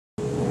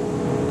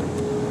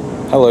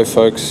Hello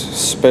folks,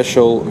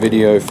 special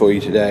video for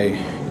you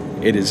today.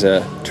 It is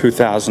a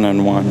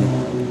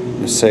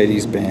 2001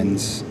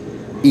 Mercedes-Benz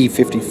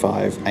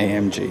E55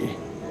 AMG.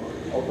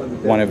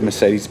 One of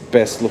Mercedes'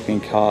 best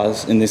looking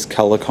cars in this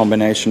colour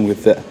combination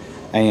with the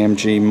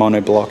AMG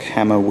monoblock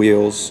hammer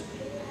wheels.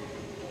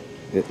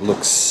 It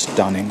looks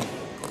stunning.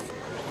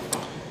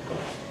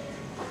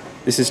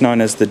 This is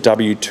known as the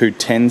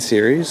W210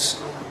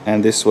 series,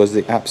 and this was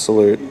the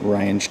absolute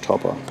range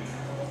topper.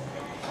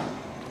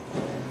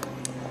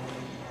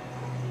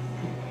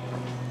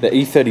 The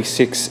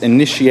E36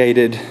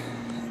 initiated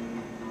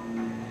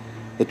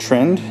the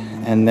trend,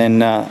 and then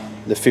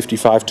the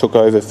 55 took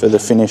over for the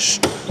finish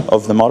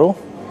of the model.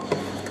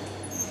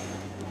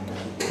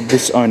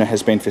 This owner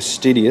has been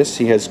fastidious.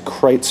 He has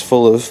crates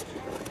full of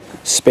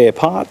spare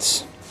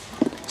parts,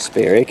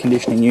 spare air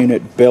conditioning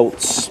unit,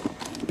 belts,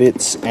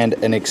 bits, and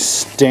an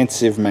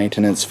extensive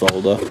maintenance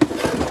folder.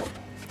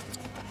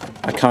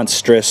 I can't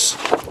stress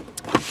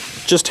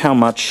just how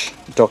much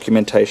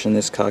documentation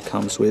this car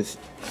comes with.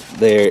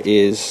 There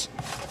is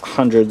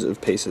hundreds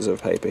of pieces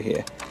of paper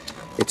here.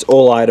 It's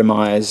all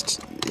itemized,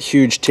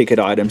 huge ticket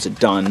items are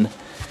done.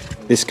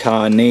 This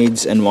car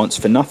needs and wants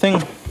for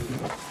nothing,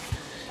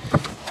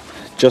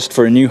 just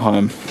for a new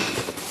home.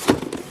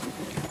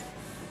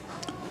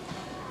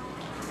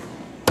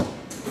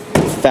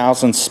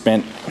 Thousands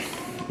spent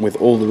with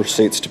all the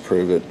receipts to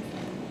prove it.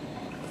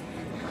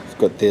 We've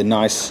got the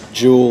nice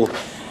dual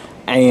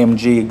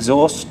AMG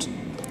exhaust.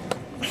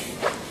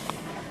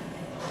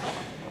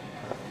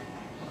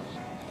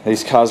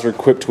 These cars are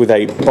equipped with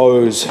a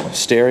Bose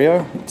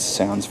stereo. It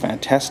sounds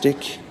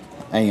fantastic.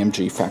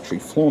 AMG factory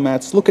floor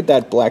mats. Look at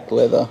that black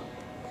leather.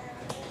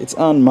 It's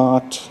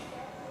unmarked.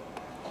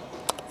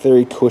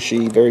 Very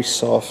cushy, very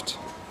soft.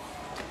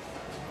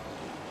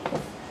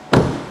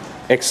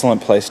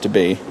 Excellent place to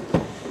be.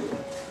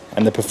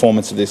 And the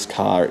performance of this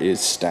car is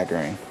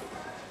staggering.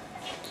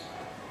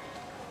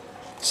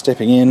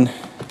 Stepping in.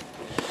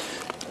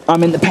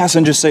 I'm in the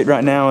passenger seat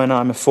right now, and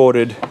I'm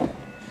afforded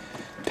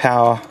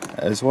power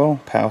as well,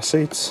 power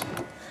seats.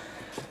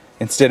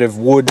 Instead of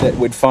wood that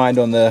we'd find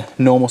on the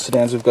normal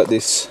sedans, we've got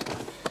this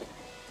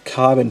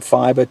carbon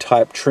fiber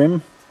type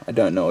trim. I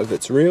don't know if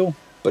it's real,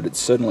 but it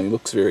certainly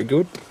looks very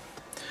good.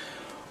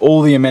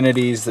 All the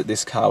amenities that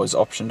this car was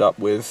optioned up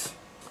with: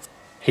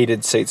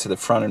 heated seats for the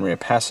front and rear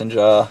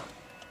passenger,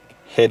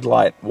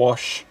 headlight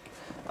wash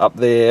up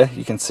there.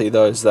 You can see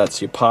those,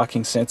 that's your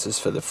parking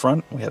sensors for the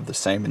front. We have the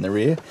same in the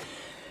rear.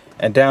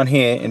 And down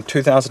here in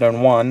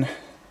 2001,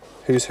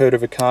 who's heard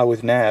of a car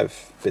with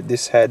nav? But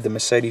this had the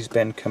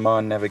Mercedes-Benz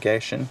Command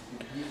navigation.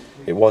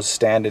 It was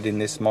standard in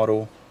this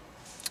model,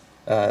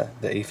 the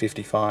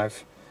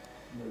E55,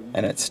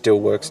 and it still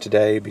works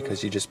today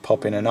because you just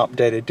pop in an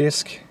updated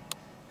disc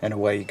and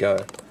away you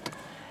go.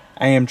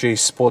 AMG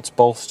sports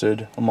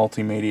bolstered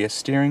multimedia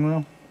steering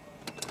wheel.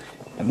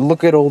 And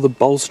look at all the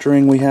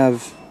bolstering we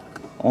have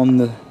on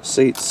the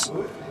seats.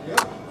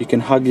 You can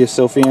hug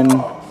yourself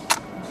in,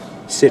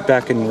 sit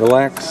back and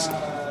relax.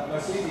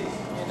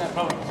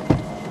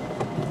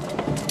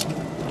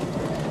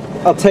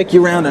 I'll take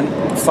you around and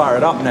fire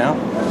it up now.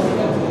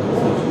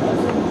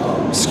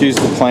 Excuse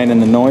the plane and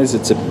the noise.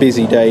 It's a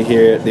busy day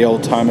here at the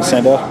Oldtimer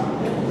Centre,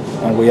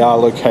 and we are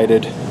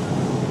located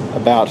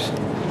about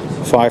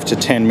 5 to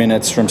 10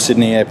 minutes from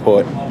Sydney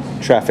Airport,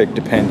 traffic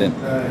dependent.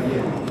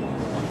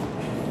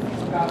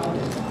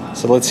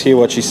 So let's hear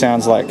what she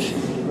sounds like.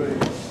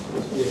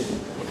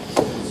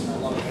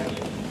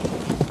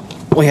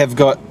 We have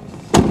got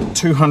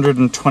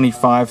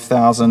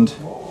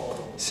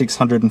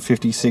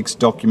 225,656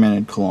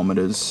 documented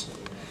kilometers,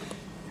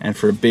 and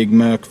for a big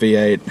Merc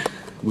V8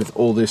 with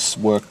all this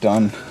work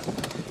done,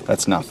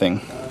 that's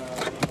nothing.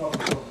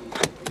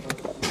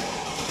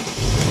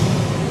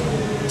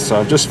 So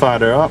I've just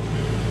fired her up.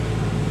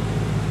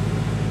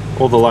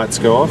 All the lights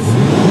go off.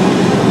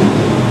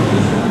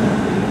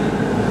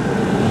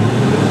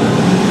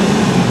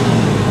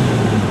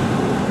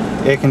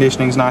 Air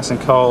conditioning's nice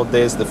and cold.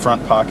 There's the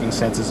front parking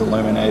sensors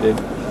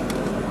illuminated.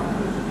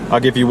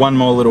 I'll give you one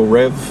more little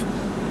rev.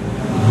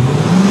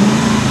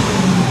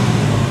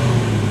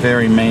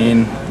 Very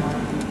mean,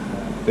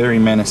 very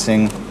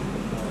menacing,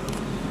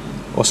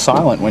 or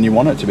silent when you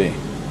want it to be.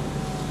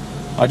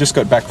 I just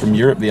got back from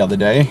Europe the other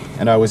day,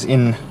 and I was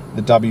in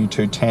the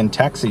W210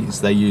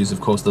 taxis. They use, of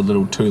course, the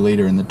little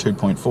 2-litre and the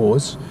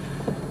 2.4s.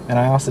 And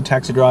I asked the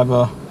taxi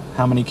driver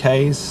how many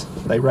Ks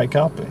they rake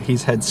up.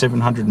 He's had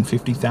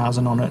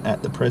 750,000 on it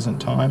at the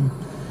present time.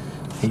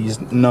 He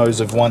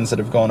knows of ones that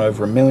have gone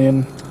over 1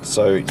 million.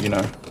 So, you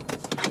know,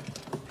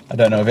 I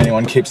don't know if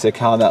anyone keeps their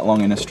car that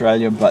long in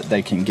Australia, but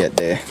they can get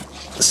there.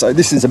 So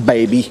this is a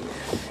baby.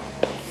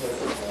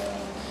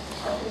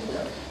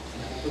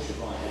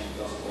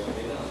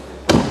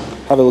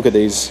 Have a look at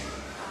these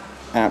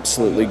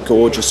absolutely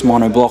gorgeous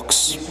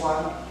monoblocks.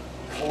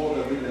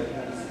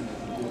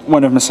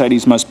 One of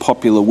Mercedes' most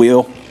popular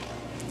wheel.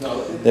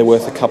 They're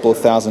worth a couple of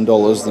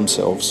 $1,000s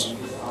themselves.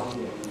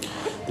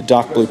 The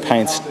dark blue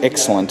paint's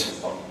excellent.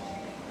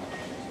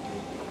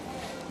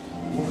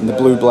 And the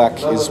blue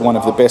black is one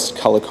of the best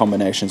colour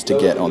combinations to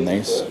get on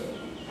these.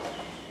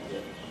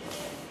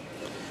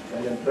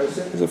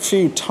 There's a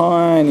few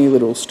tiny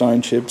little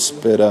stone chips,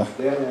 but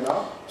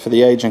for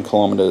the age and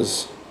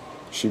kilometres,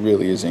 she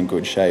really is in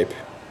good shape.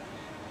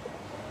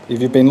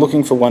 If you've been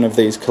looking for one of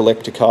these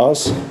collector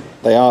cars,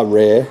 they are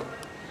rare.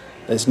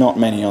 There's not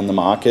many on the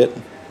market,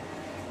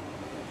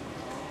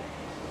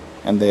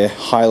 and they're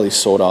highly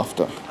sought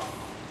after.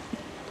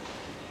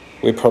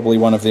 We're probably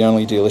one of the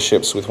only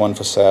dealerships with one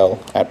for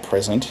sale at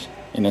present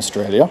in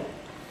Australia.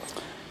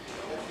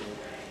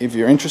 If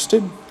you're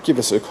interested, give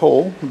us a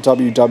call,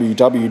 www.old.com.au,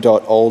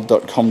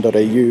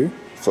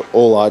 for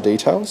all our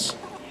details.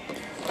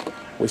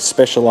 We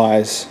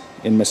specialise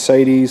in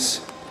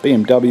Mercedes,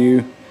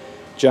 BMW,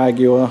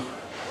 Jaguar,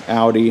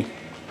 Audi,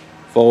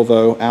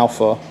 Volvo,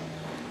 Alfa.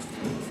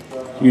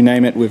 You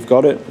name it, we've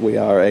got it. We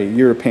are a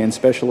European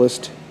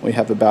specialist. We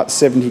have about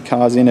 70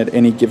 cars in at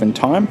any given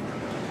time,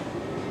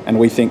 and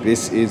we think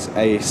this is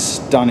a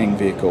stunning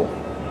vehicle.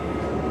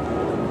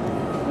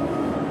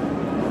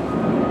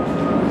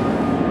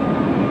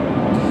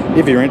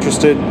 If you're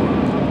interested,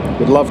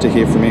 we'd love to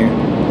hear from you.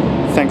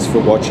 Thanks for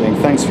watching,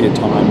 thanks for your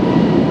time.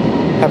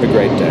 Have a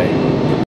great day.